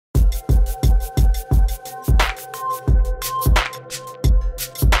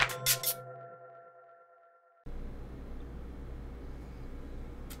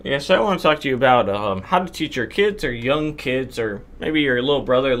Yes, I want to talk to you about how to teach your kids or young kids or maybe your little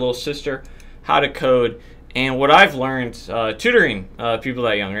brother, little sister, how to code. And what I've learned tutoring people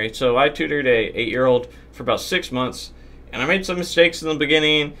that young, right? So I tutored a 8-year-old for about 6 months, and I made some mistakes in the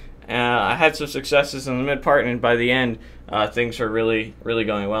beginning. I had some successes in the mid part, and by the end, things were really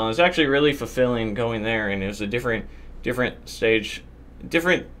going well. And it was actually really fulfilling going there, and it was a different stage,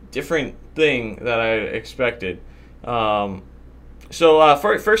 different thing that I expected.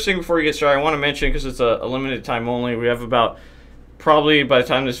 First thing before we get started, I want to mention, because it's a limited time only, we have about, probably by the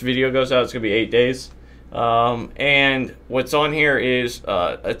time this video goes out, it's going to be 8 days. And what's on here is,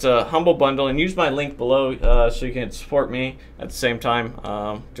 it's a humble bundle, and use my link below so you can support me at the same time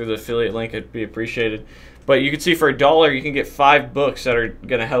through the affiliate link. It'd be appreciated. But you can see for $1 you can get 5 books that are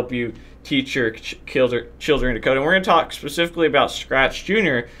going to help you teach your children to code. And we're going to talk specifically about Scratch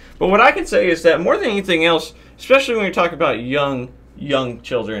Junior. But what I can say is that more than anything else, especially when you're talking about young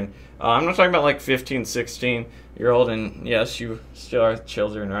children, I'm not talking about like 15, 16-year-old, and yes, you still are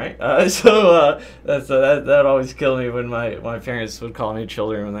children, right? That always killed me when my parents would call me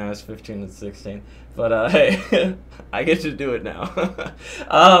children when I was 15 and 16. But hey, I get to do it now.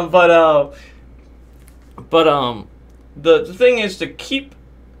 The thing is to keep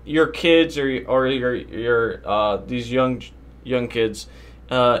your kids or your these young kids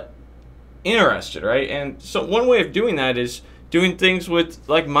interested, right? And so one way of doing that is doing things with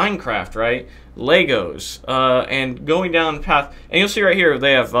like Minecraft, right? Legos, and going down the path. And you'll see right here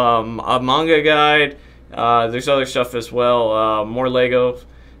they have a manga guide. There's other stuff as well. More Legos,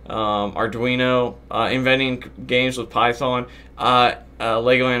 Arduino, inventing games with Python,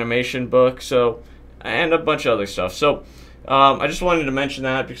 Lego animation book, and a bunch of other stuff. So I just wanted to mention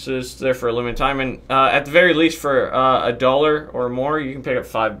that because it's there for a limited time, and at the very least for $1 or more, you can pick up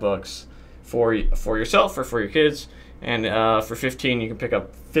 5 books for yourself or for your kids. And for 15, you can pick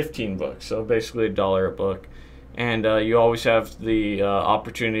up 15 books. So basically $1 a book. And you always have the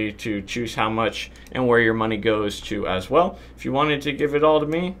opportunity to choose how much and where your money goes to as well. If you wanted to give it all to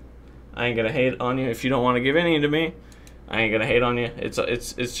me, I ain't gonna hate on you. If you don't want to give any to me, I ain't gonna hate on you.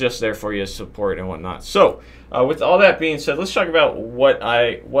 It's just there for you, support and whatnot. So with all that being said, let's talk about what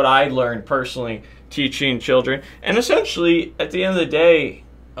I learned personally teaching children. And essentially, at the end of the day,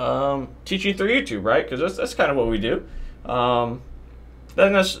 teaching through YouTube, right? Because that's kind of what we do. That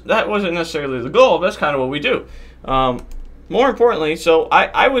wasn't necessarily the goal, but that's kind of what we do. More importantly, so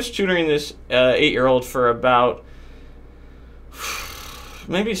I was tutoring this 8-year-old for about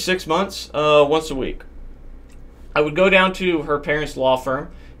maybe 6 months, once a week. I would go down to her parents' law firm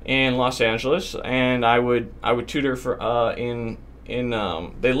in Los Angeles, and I would tutor for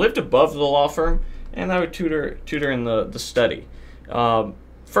they lived above the law firm, and I would tutor in the study.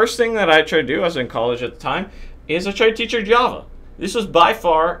 First thing that I tried to do, I was in college at the time, is I tried to teach her Java. This was by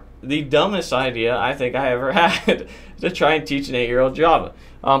far the dumbest idea I think I ever had, to try and teach an 8-year-old Java.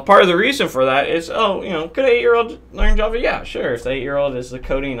 Part of the reason for that is, could an 8-year-old learn Java? Yeah, sure. If the 8-year-old is the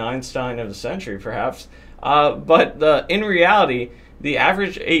coding Einstein of the century, perhaps. But in reality, the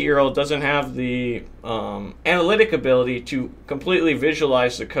average 8-year-old doesn't have the analytic ability to completely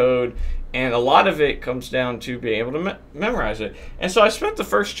visualize the code, and a lot of it comes down to being able to memorize it. And so I spent the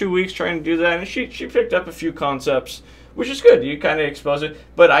first 2 weeks trying to do that, and she picked up a few concepts, which is good. You kind of expose it,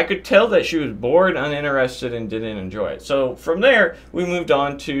 but I could tell that she was bored, uninterested, and didn't enjoy it. So from there, we moved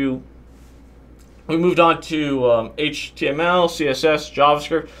on to HTML, CSS,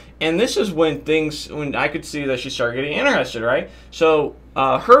 JavaScript, and this is when I could see that she started getting interested, right? So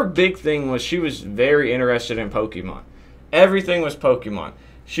her big thing was she was very interested in Pokemon. Everything was Pokemon.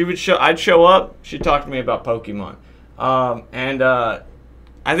 I'd show up, she'd talk to me about Pokemon. I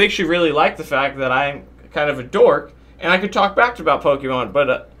think she really liked the fact that I'm kind of a dork, and I could talk back to about Pokemon,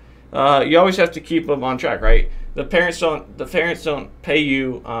 but you always have to keep them on track, right? The parents don't pay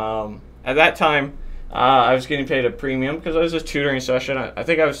you. At that time, I was getting paid a premium because it was a tutoring session. I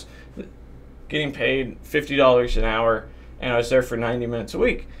think I was getting paid $50 an hour, and I was there for 90 minutes a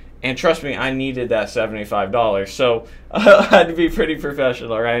week. And trust me, I needed that $75, so I had to be pretty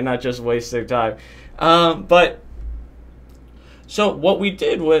professional, right? Not just waste their time. So what we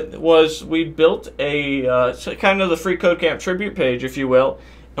did was we built a kind of the Free Code Camp tribute page, if you will,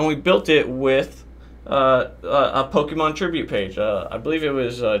 and we built it with a Pokemon tribute page. I believe it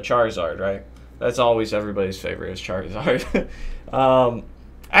was Charizard, right? That's always everybody's favorite, is Charizard.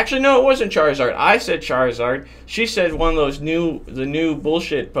 Actually, no, it wasn't Charizard. I said Charizard. She said one of those the new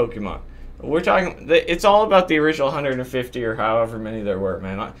bullshit Pokemon. We're talking, it's all about the original 150 or however many there were,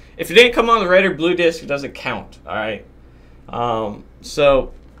 man. If it didn't come on the red or blue disc, it doesn't count, all right?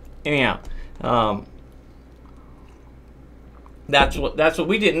 So, anyhow, that's what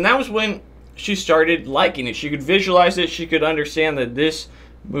we did, and that was when she started liking it. She could visualize it. She could understand that this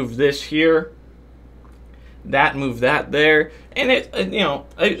moved this here, that moved that there, and it it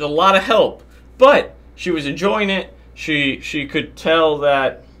was a lot of help. But she was enjoying it. She could tell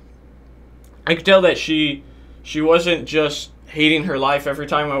that. I could tell that she wasn't just hating her life every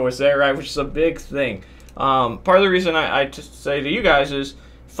time I was there, right? Which is a big thing. Part of the reason I say to you guys is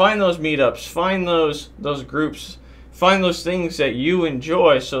find those meetups, find those groups, find those things that you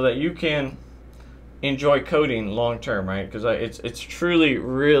enjoy, so that you can enjoy coding long term, right? Because it's truly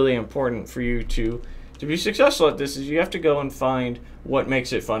really important for you to be successful at this. Is you have to go and find what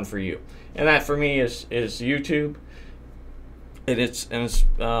makes it fun for you, and that for me is YouTube. It's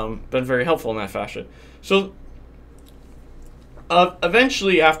been very helpful in that fashion. So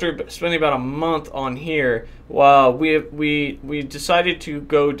eventually, after spending about a month on here, we decided to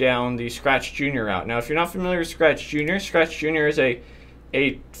go down the Scratch Junior route. Now, if you're not familiar with Scratch Junior is a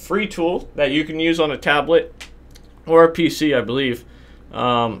free tool that you can use on a tablet or a PC, I believe.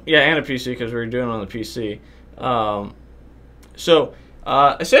 Yeah, and a PC, because we were doing it on the PC.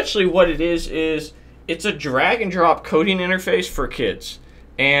 Essentially what it is it's a drag and drop coding interface for kids.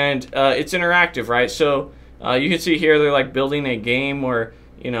 And it's interactive, right? So you can see here they're like building a game where,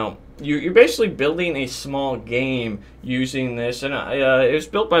 you're basically building a small game using this. And it was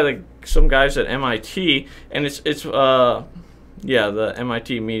built by some guys at MIT, and it's the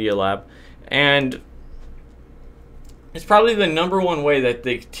MIT Media Lab. And it's probably the #1 way that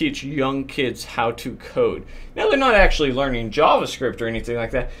they teach young kids how to code. Now, they're not actually learning JavaScript or anything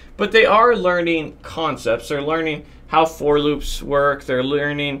like that, but they are learning concepts. They're learning how for loops work. They're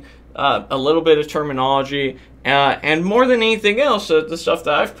learning a little bit of terminology. And more than anything else, the stuff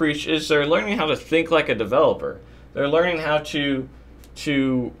that I've preached is they're learning how to think like a developer. They're learning how to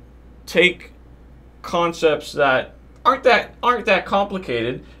take concepts that aren't that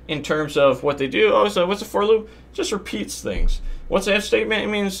complicated in terms of what they do. Oh, so what's a for loop? Just repeats things. What's an if statement? It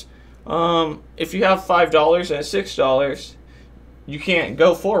means if you have $5 and it's $6, you can't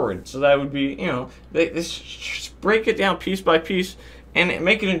go forward. So that would be, they just break it down piece by piece and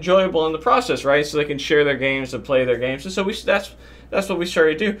make it enjoyable in the process, right? So they can share their games and play their games. And so that's what we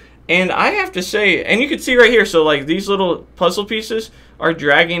started to do. And I have to say, and you can see right here, so like these little puzzle pieces are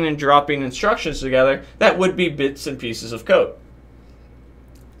dragging and dropping instructions together that would be bits and pieces of code.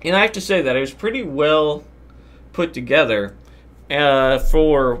 And I have to say that it was pretty well put together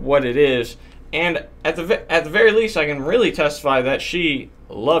for what it is. And at the very least, I can really testify that she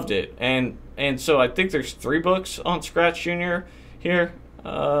loved it. And so I think there's 3 books on Scratch Junior here.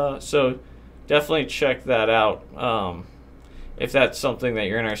 So definitely check that out if that's something that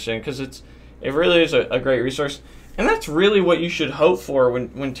you're interested in, because it really is a great resource. And that's really what you should hope for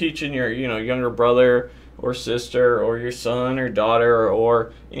when teaching your younger brother or sister or your son or daughter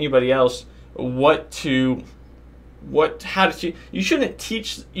or anybody else how to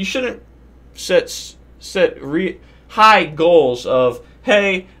teach. You shouldn't set high goals of,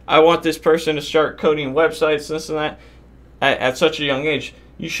 hey, I want this person to start coding websites, this and that at such a young age.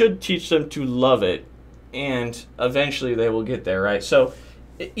 You should teach them to love it, and eventually they will get there, right? So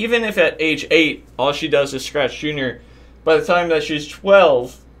even if at age 8 all she does is Scratch Junior, by the time that she's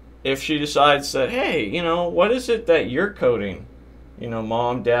 12, if she decides that, hey, what is it that you're coding?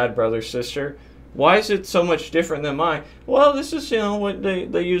 Mom, dad, brother, sister, why is it so much different than mine? Well, this is, what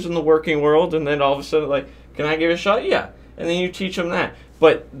they use in the working world. And then all of a sudden, like, can I give it a shot? Yeah. And then you teach them that.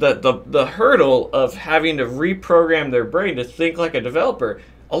 But the hurdle of having to reprogram their brain to think like a developer,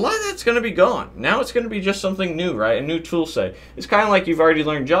 a lot of that's going to be gone. Now it's going to be just something new, right? A new tool set. It's kind of like you've already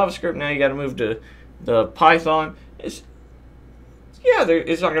learned JavaScript. Now you got to move to the Python. It's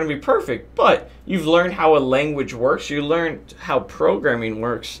not going to be perfect, but you've learned how a language works. You learned how programming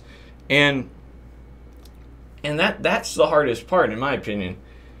works, and that's the hardest part, in my opinion.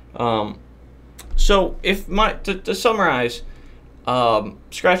 So to summarize,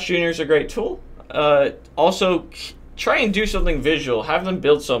 Scratch Junior is a great tool. Also, try and do something visual. Have them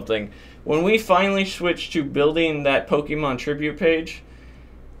build something. When we finally switched to building that Pokemon tribute page,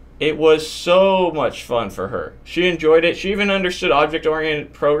 it was so much fun for her. She enjoyed it. She even understood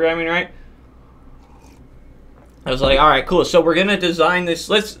object-oriented programming, right? I was like, all right, cool. So we're gonna design this.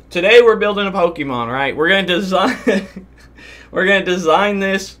 Today we're building a Pokemon, right? We're gonna design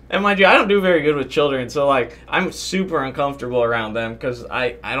this. And mind you, I don't do very good with children, so like I'm super uncomfortable around them because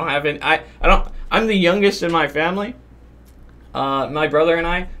I don't have any. I'm the youngest in my family. My brother and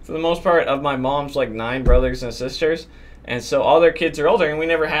I, for the most part, of my mom's like 9 brothers and sisters. And so all their kids are older, and we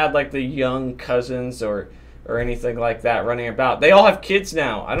never had like the young cousins or anything like that running about. They all have kids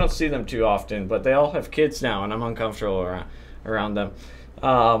now. I don't see them too often, but they all have kids now, and I'm uncomfortable around them,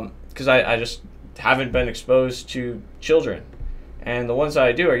 because I just haven't been exposed to children. And the ones that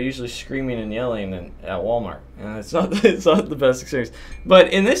I do are usually screaming and yelling at Walmart, and it's not the best experience.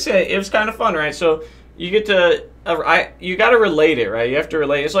 But in this case, it was kind of fun, right? So you get to you got to relate it, right? You have to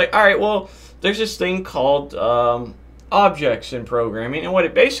relate. It's like, all right, well, there's this thing called objects in programming, and what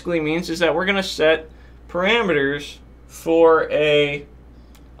it basically means is that we're going to set parameters for a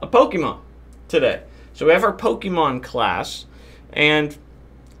Pokemon today. So we have our Pokemon class, and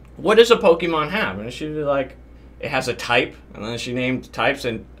what does a Pokemon have? And it should be like, it has a type, and then she named types,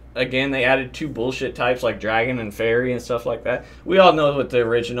 and again, they added 2 bullshit types like dragon and fairy and stuff like that. We all know what the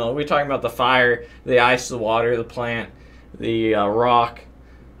original, we're talking about the fire, the ice, the water, the plant, the rock,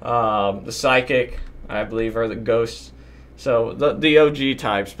 the psychic, I believe, are the ghosts. So the OG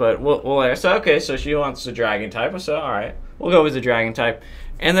types, but we'll so okay, so she wants the dragon type. So all right, we'll go with the dragon type.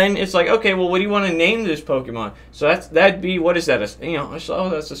 And then it's like, okay, well, what do you want to name this Pokemon? So that'd be, what is that? Oh,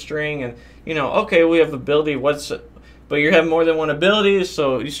 that's a string, and okay, we have ability. But you have more than one ability,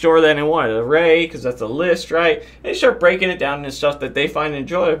 so you store that in what? An array, because that's a list, right? And you start breaking it down into stuff that they find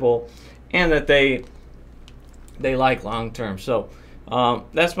enjoyable, and that they like long term. So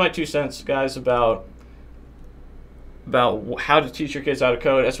that's my 2 cents, guys, about how to teach your kids how to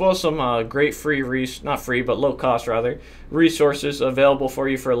code, as well as some great free, not free, but low cost rather, resources available for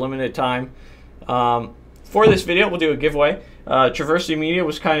you for a limited time. For this video, we'll do a giveaway. Traversity Media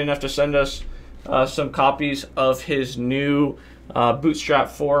was kind enough to send us some copies of his new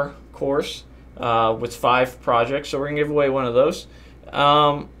Bootstrap 4 course with 5 projects. So we're going to give away one of those.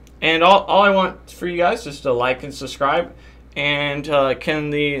 And all I want for you guys is to like and subscribe. And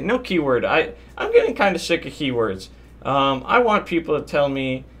no keyword. I'm getting kind of sick of keywords. I want people to tell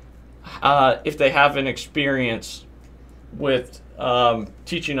me if they have an experience with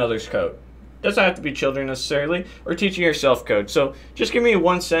teaching others code. Doesn't have to be children necessarily, or teaching yourself code. So just give me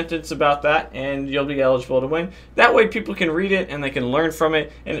 1 sentence about that, and you'll be eligible to win. That way people can read it, and they can learn from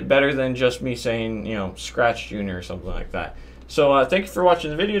it, and it's better than just me saying, Scratch Junior or something like that. So thank you for watching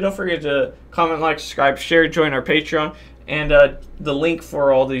the video. Don't forget to comment, like, subscribe, share, join our Patreon, and the link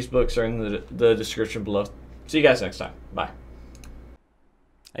for all these books are in the description below. See you guys next time. Bye.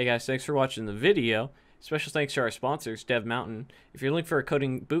 Hey guys, thanks for watching the video. Special thanks to our sponsors, Dev Mountain. If you're looking for a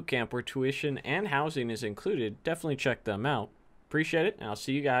coding bootcamp where tuition and housing is included, definitely check them out. Appreciate it, and I'll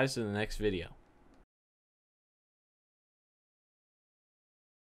see you guys in the next video.